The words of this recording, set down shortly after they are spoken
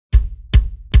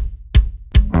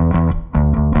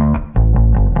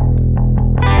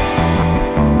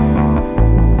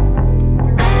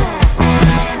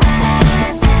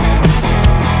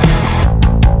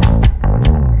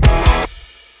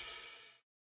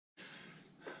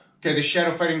Okay, the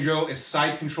shadow fighting drill is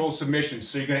side control submissions.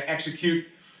 So you're going to execute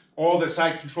all the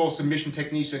side control submission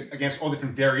techniques against all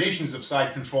different variations of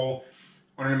side control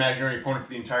on an imaginary opponent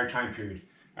for the entire time period.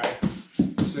 All right?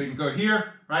 So you can go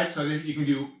here, right? So that you can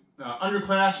do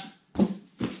underclasp,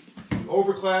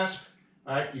 overclasp,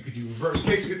 right? You could do reverse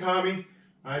Keisakatami,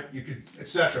 right? You could,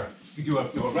 etc. You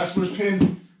could do a wrestler's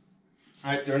pin,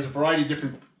 right? There's a variety of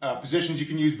different positions you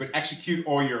can use, but execute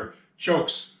all your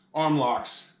chokes, arm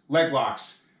locks, leg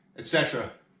locks, etc.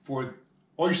 for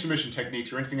all your submission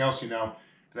techniques or anything else you know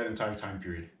for that entire time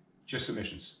period. Just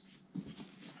submissions.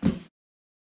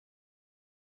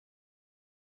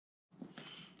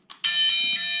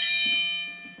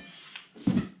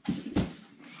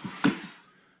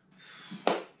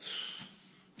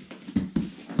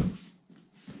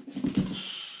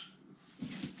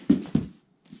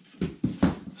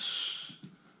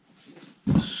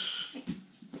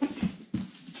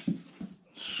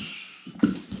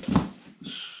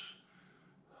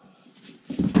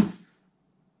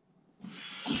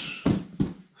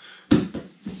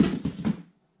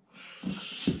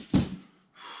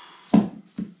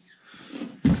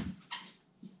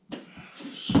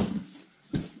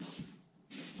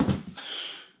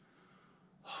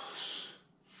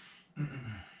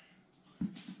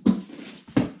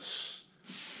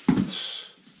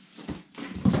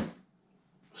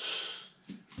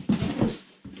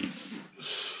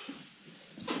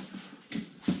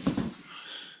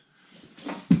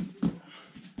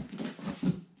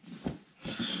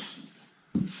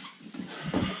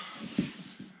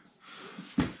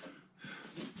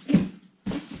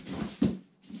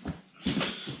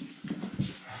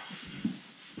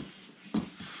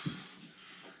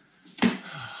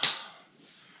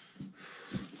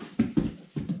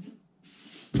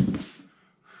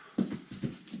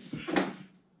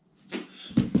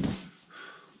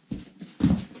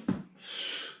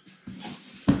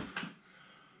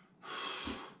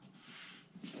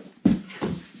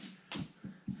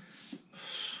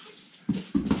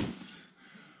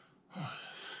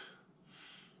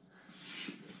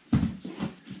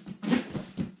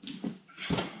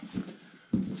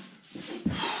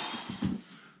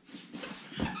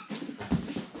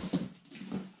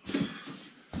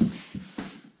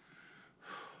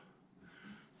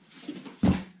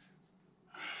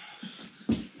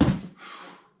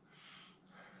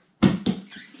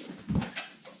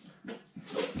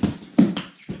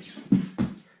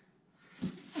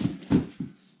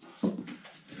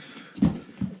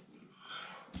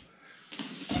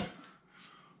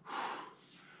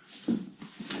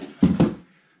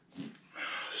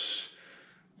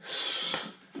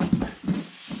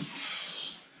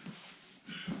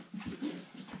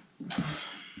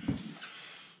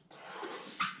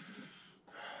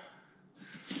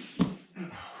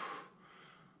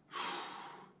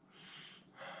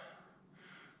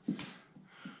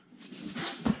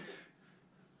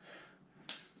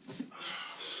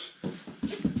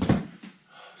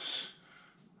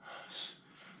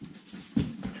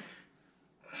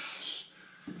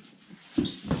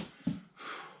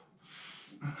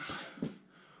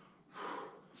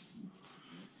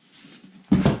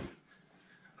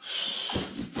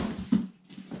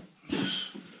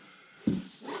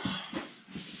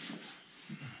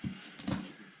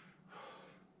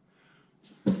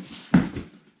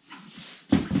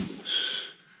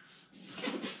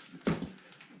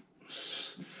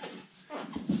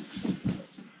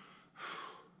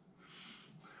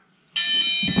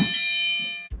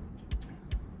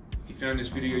 If you found this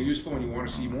video useful and you want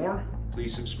to see more,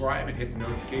 please subscribe and hit the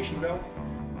notification bell.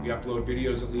 We upload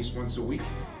videos at least once a week.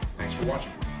 Thanks for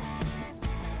watching.